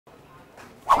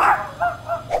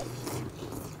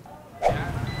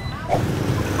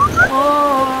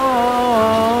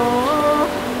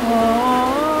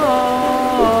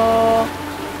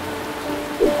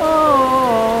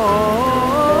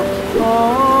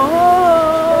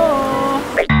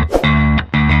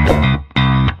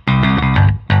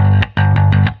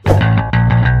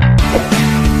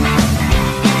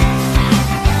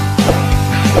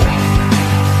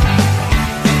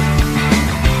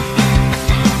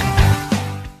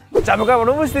Chào mừng các bạn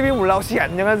đến với TV một lão xỉn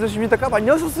nhận anh các bạn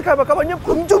nhớ subscribe và các bạn nhớ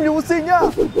bấm chuông cho Woossi nha.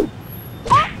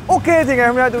 Ok thì ngày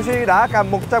hôm nay Woossi đã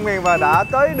cầm 100.000 và đã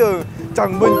tới đường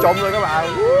Trần Bình Trọng rồi các bạn.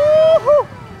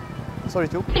 Sorry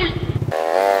chú.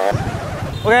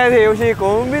 Ok thì Woossi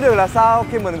cũng biết được là sau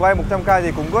khi mình quay 100K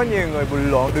thì cũng có nhiều người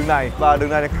bình luận đường này và đường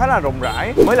này khá là rộng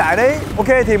rãi mới lại đấy. Ok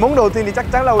thì món đầu tiên thì chắc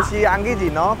chắn là Woossi ăn cái gì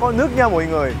nó có nước nha mọi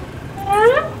người.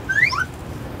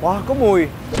 Wow có mùi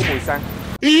xăng.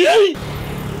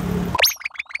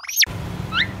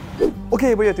 Ok,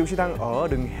 bây giờ Woossi đang ở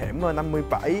đường hẻm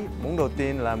 57. Món đầu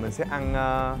tiên là mình sẽ ăn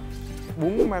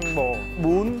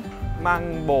bún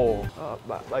măng bò.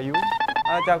 Bà Dú.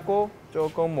 Chào cô, cho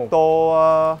con một tô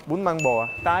bún măng bò,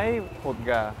 tái hột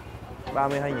gà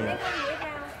 32.000.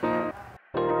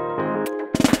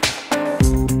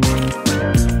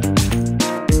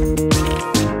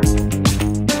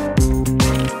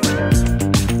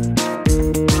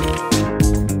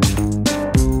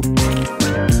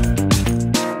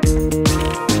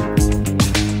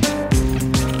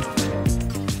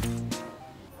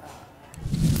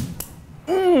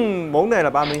 Món này là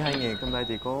 32.000, trong đây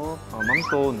thì có mắm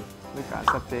tôm với cả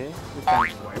sa tế với canh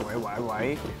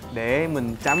quậy để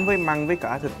mình chấm với măng với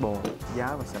cả thịt bò, giá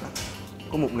và salad.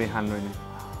 Có một nồi hành rồi nè.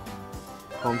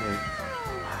 Cơm thì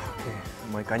okay.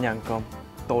 Mời cả nhà ăn cơm.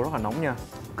 Tô rất là nóng nha.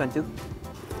 Canh trước.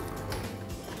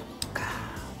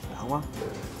 Đã quá.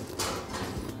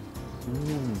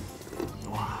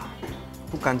 Wow.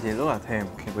 Phút canh thì rất là thèm.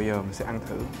 Okay, bây giờ mình sẽ ăn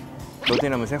thử. Đầu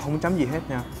tiên là mình sẽ không chấm gì hết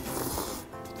nha.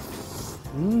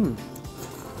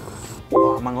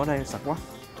 Wow, măng ở đây sạch quá.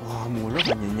 Wow, mùi rất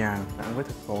là nhẹ nhàng. Ăn với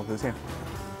thịt bò thử xem.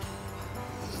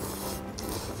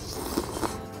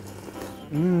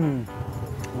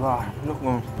 Wow, rất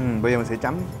ngon. Bây giờ mình sẽ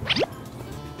chấm.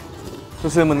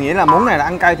 Thực sự mình nghĩ là món này là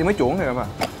ăn cay thì mới chuẩn rồi các bạn.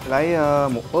 Lấy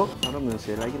một ớt, sau đó mình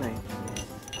sẽ lấy cái này.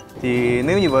 Thì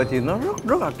nếu như vậy thì nó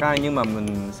rất là cay, nhưng mà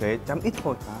mình sẽ chấm ít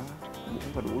thôi. Bún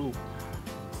và đủ luôn.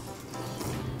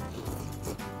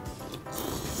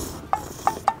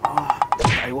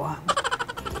 Cay quá.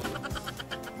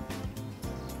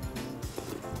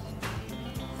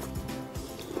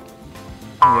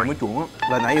 Giờ mới chuẩn á.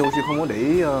 Là nãy Woossi không có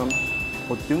để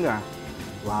hột trứng gà.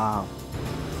 Wow.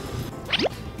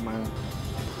 Măng.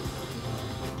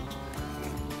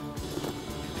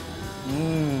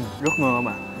 Rất ngon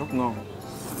các bạn, rất ngon.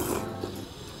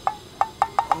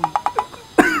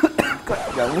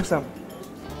 Gạo nước sâm.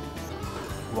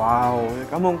 Wow,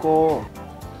 cảm ơn cô.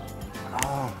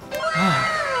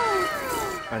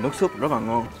 Nước súp rất là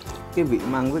ngon. Cái vị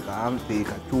măng với cả vị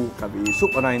cà chua, cả vị súp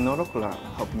ở đây nó rất là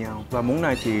hợp nhau. Và món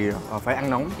này thì phải ăn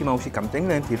nóng, khi mà Woossi cầm chén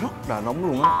lên thì rất là nóng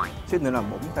luôn á. Xếp nữa là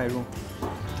bỏng tay luôn.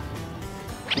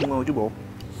 Cảm ơn chú bộ.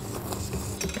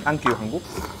 Ăn kiểu Hàn Quốc.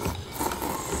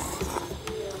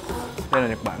 Đây là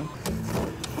Nhật Bản.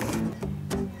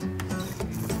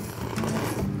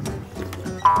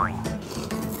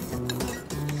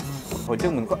 Hồi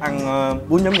trước mình có ăn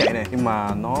bún giống vậy này, nhưng mà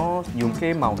nó dùng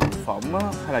cái màu thực phẩm á,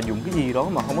 hay là dùng cái gì đó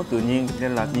mà không có tự nhiên,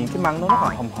 nên là nhìn cái măng nó rất là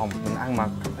hồng hồng, mình ăn mà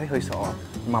cảm thấy hơi sợ.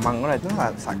 Mà măng ở đây rất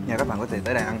là sạch nha, các bạn có thể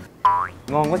tới đây ăn.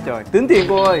 Ngon quá trời. Tính tiền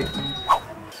cô ơi.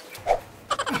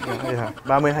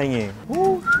 32.000.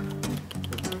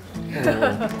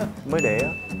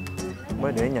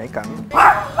 Mới để nhảy cảnh.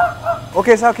 Ok,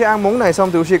 sau khi ăn món này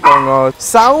xong thì Woossi còn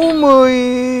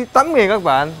 68.000 các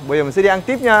bạn. Bây giờ mình sẽ đi ăn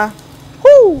tiếp nha.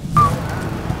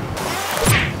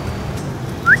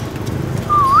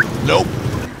 Nope.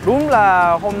 Đúng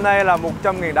là hôm nay là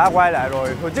 100.000 đã quay lại rồi.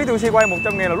 Hồi trước Woossi quay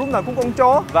 100.000 là lúc nào cũng con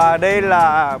chó. Và đây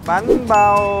là bánh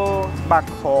bao Bạch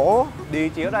Hổ. Địa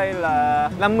chỉ ở đây là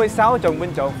 56 Trần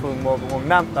Bình Trọng, phường 1, quận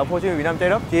 5, thành phố Hồ Chí Minh, Việt Nam, Trái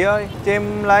Đất. Chị ơi, cho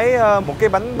em lấy một cái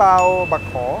bánh bao Bạch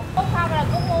Hổ. Cốt không là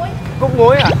cốt muối. Cốt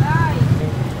muối à?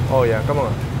 Rồi. Ồ dạ, cảm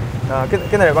ơn ạ.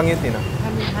 Cái này là bao nhiêu tiền ạ?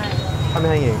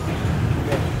 22.000.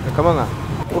 Cảm ơn ạ.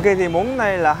 Ok thì món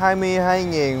này là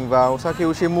 22.000 và sau khi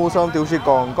Woossi mua xong thì Woossi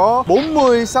còn có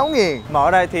 46.000. Mà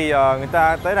ở đây thì người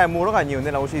ta tới đây mua rất là nhiều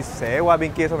nên là Woossi sẽ qua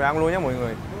bên kia xong rồi ăn luôn nhé mọi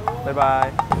người. Bye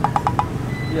bye.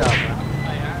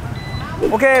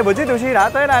 Ok, bữa trước Woossi đã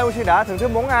tới đây, Woossi đã thưởng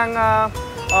thức món ăn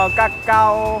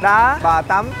cacao đá và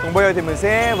tắm. Còn bây giờ thì mình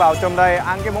sẽ vào trong đây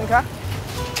ăn cái món khác.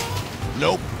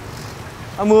 Nope.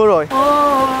 Mưa rồi.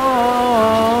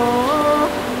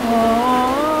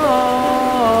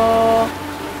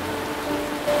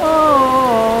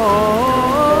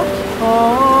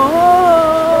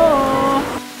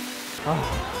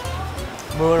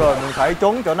 Mưa rồi, mình phải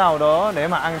trốn chỗ nào đó để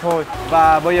mà ăn thôi.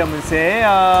 Và bây giờ mình sẽ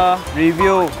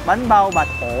review bánh bao Bạch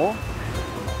Hổ.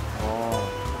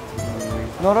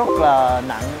 Nó rất là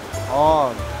nặng.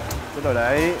 Cái rồi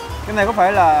đấy. Cái này có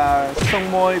phải là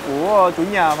son môi của chủ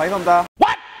nhà phải không ta?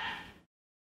 What?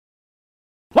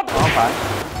 Không phải.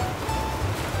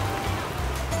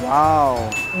 Wow,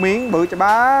 miếng bự chà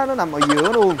bá nó nằm ở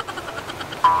giữa luôn.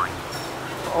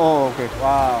 Ok,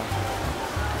 wow.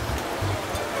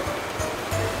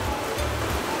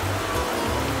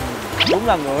 Đúng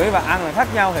là ngửi và ăn là khác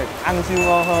nhau thì ăn siêu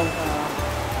ngon hơn.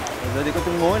 Rồi thì có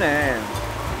trứng muối nè.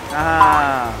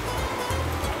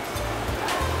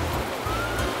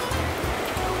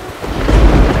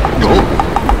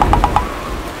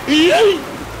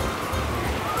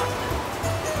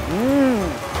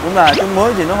 Đúng là trứng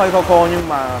muối thì nó hơi khô khô nhưng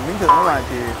mà miếng thịt nó ngoài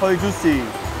thì hơi juicy.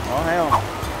 Đó, thấy không?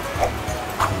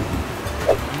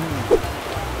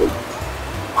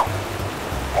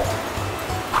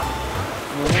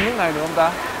 Uống nước này được không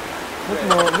ta?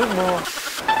 Nước mưa.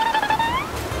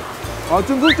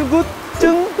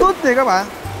 Trứng cút thì các bạn.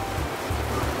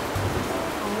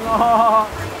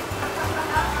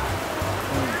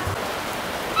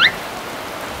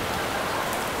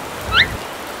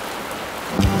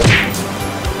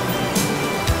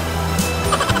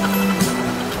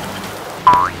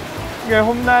 Ngày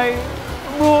hôm nay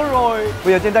mưa rồi.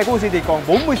 Bây giờ trên tay của Woossi thì còn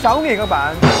 46.000 các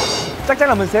bạn. Chắc chắn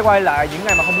là mình sẽ quay lại những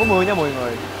ngày mà không có mưa nha mọi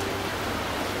người.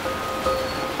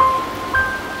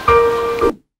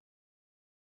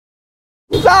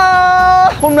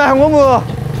 Hôm nay không có mưa.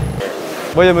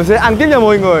 Bây giờ mình sẽ ăn tiếp nha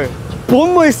mọi người.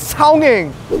 46.000.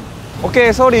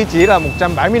 Ok, số địa chỉ là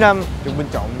 175 Đường Bình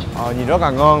Trọng. Nhìn rất là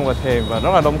ngon và thèm và rất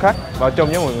là đông khách. Vào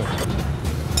trong nhé mọi người.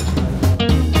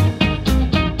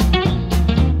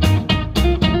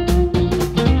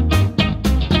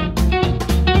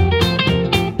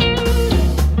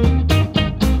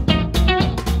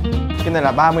 Cái này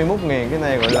là 31.000, cái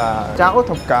này gọi là cháo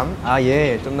thập cẩm.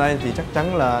 Trong đây thì chắc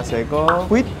chắn là sẽ có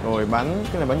quýt rồi bánh,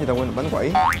 cái này bánh gì ta quên là bánh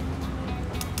quẩy.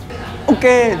 Ok,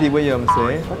 thì bây giờ mình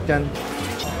sẽ bắt chanh.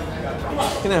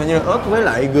 Cái này hình như là ớt với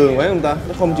lại gừng phải không ta?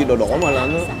 Nó không chỉ đỏ đỏ mà là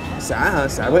nó xả hả?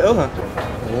 Xả với ớt hả?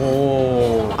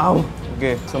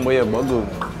 Ok, xong bây giờ bỏ gừng.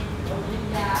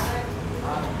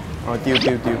 Tiêu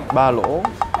 3 lỗ,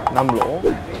 5 lỗ.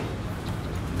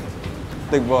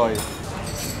 Tuyệt vời.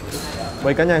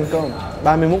 Vậy cá nhân có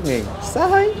 31.000.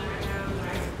 Sai.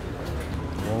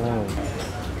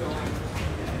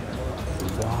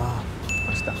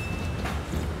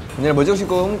 Như là bữa trước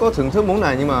cô cũng có thưởng thức món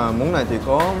này nhưng mà món này thì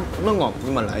có nó ngọt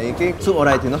nhưng mà lại cái súp ở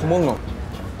đây thì nó không có ngọt.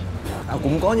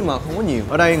 Cũng có nhưng mà không có nhiều.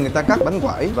 Ở đây người ta cắt bánh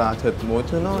quẩy và thịt mỗi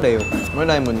thứ nó đều. Mới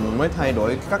đây mình mới thay đổi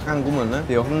cái cách ăn của mình á.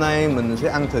 Thì hôm nay mình sẽ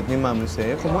ăn thịt nhưng mà mình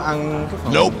sẽ không có ăn cái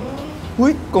phần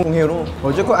huyết con heo đúng không?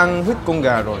 Hồi trước có ăn huyết con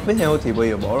gà rồi. Huyết heo thì bây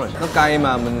giờ bỏ rồi. Nó cay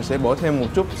mà mình sẽ bỏ thêm một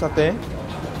chút sa tế.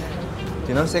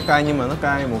 Thì nó sẽ cay nhưng mà nó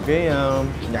cay một cái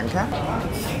dạng khác.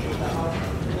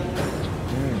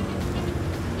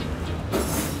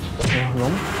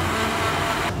 Nóng.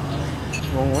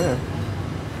 Ngon quá vậy.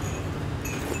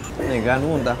 Cái này gan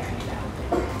đúng không ta?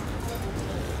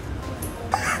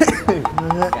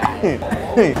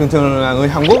 Thường thường là người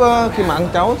Hàn Quốc á, khi mà ăn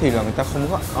cháo thì là người ta không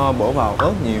có bỏ vào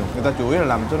ớt nhiều. Người ta chủ yếu là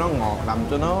làm cho nó ngọt, làm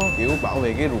cho nó kiểu bảo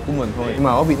vệ cái ruột của mình thôi. Nhưng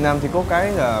mà ở Việt Nam thì có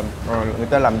cái là người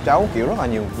ta làm cháo kiểu rất là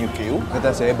nhiều kiểu. Người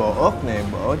ta sẽ bỏ ớt này,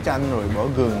 bỏ chanh rồi bỏ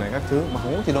gừng này các thứ. Mà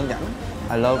Hàn Quốc thì đơn giản.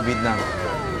 I love Vietnam.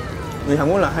 Người Hàn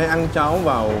Quốc là hay ăn cháo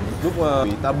vào lúc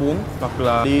bị ta bún hoặc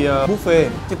là đi buffet.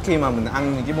 Trước khi mà mình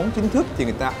ăn những cái món chính thức thì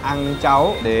người ta ăn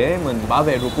cháo để mình bảo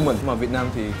vệ ruột của mình. Mà Việt Nam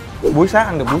thì buổi sáng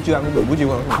ăn được, buổi trưa ăn cũng được, buổi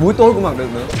chiều ăn cũng được, buổi tối cũng ăn được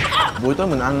nữa. Buổi tối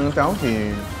mình ăn cháo thì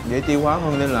dễ tiêu hóa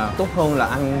hơn nên là tốt hơn là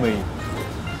ăn mì.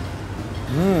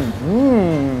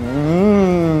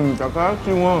 Chả cá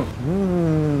siêu ngon.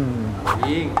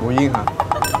 Bộ duyên hả?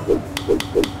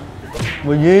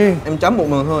 Bộ duyên. Em chấm một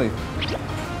lần thôi.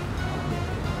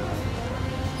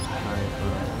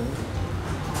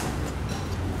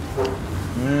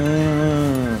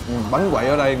 Bánh quẩy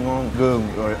ở đây ngon, gừng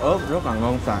rồi ớt rất là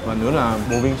ngon sạch và nữa là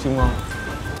bò viên siêu ngon.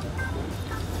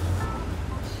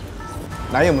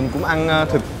 Nãy giờ mình cũng ăn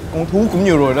thịt con thú cũng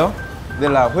nhiều rồi đó. Đây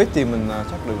là huyết thì mình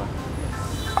chắc được rồi.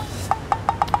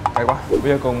 Cay quá.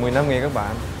 Bây giờ còn 15.000 các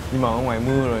bạn. Nhưng mà ở ngoài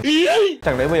mưa rồi.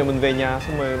 Chẳng lẽ bây giờ mình về nhà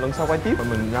xong rồi lần sau quay tiếp và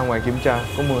mình ra ngoài kiểm tra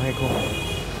có mưa hay không.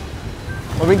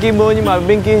 Ở bên kia mưa nhưng mà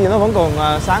bên kia thì nó vẫn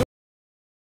còn sáng.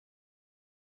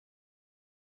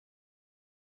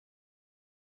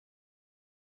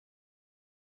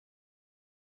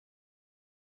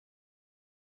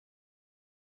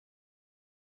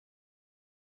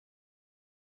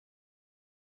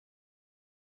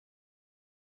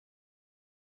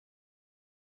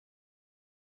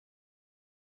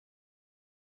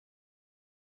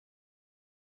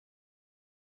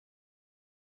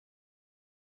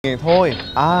 5.000 thôi.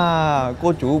 À,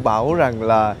 cô chủ bảo rằng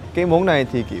là cái món này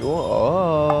thì kiểu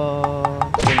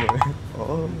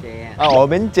ở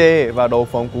Bến Tre và đậu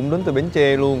phộng cũng đến từ Bến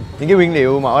Tre luôn. Những cái nguyên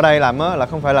liệu mà ở đây làm á là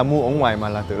không phải là mua ở ngoài mà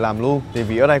là tự làm luôn. Thì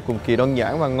vị ở đây cực kỳ đơn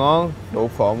giản và ngon. Đậu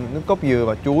phộng, nước cốt dừa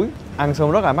và chuối. Ăn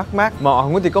xong rất là mát mát. Mà ở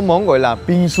Hàn Quốc thì có món gọi là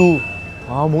bingsu.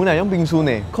 Món này giống bingsu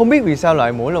nè. Không biết vì sao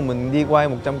lại mỗi lần mình đi quay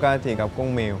 100K thì gặp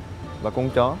con mèo và con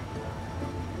chó.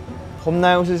 Hôm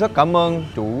nay Woossi rất cảm ơn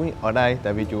chủ ở đây,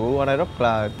 tại vì chủ ở đây rất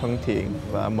là thân thiện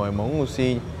và mời món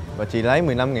Woossi và chỉ lấy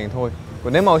 15.000 thôi.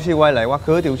 Còn nếu mà Woossi quay lại quá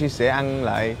khứ thì Woossi sẽ ăn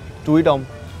lại chuối đông.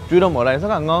 Chuối đông ở đây rất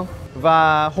là ngon.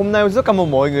 Và hôm nay rất cảm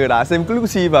ơn mọi người đã xem clip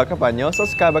Woossi và các bạn nhớ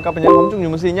subscribe và các bạn nhớ bấm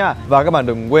chuông Woossi nha. Và các bạn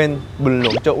đừng quên bình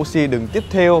luận cho Woossi đường tiếp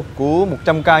theo của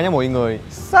 100K nhé mọi người.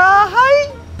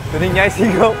 사랑해요. Tự nhiên nhai xì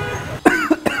không?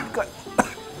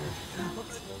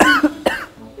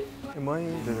 Em mới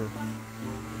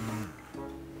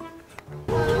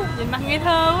nhìn mặt ngây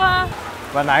thơ quá.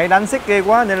 Và nãy đánh xích ghê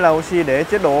quá nên là Woossi để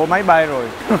chế độ máy bay rồi.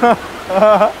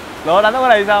 Lỡ đánh ở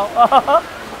đây sao?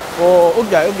 Út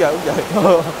dậy.